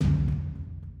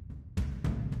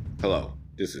Hello,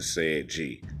 this is Said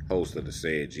G, host of the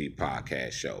Said G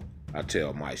podcast show. I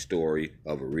tell my story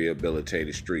of a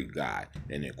rehabilitated street guy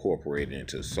and incorporate it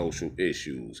into social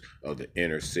issues of the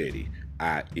inner city,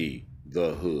 i.e.,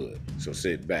 the hood. So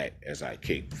sit back as I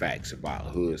kick facts about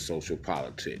hood social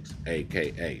politics,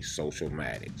 aka social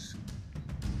matics.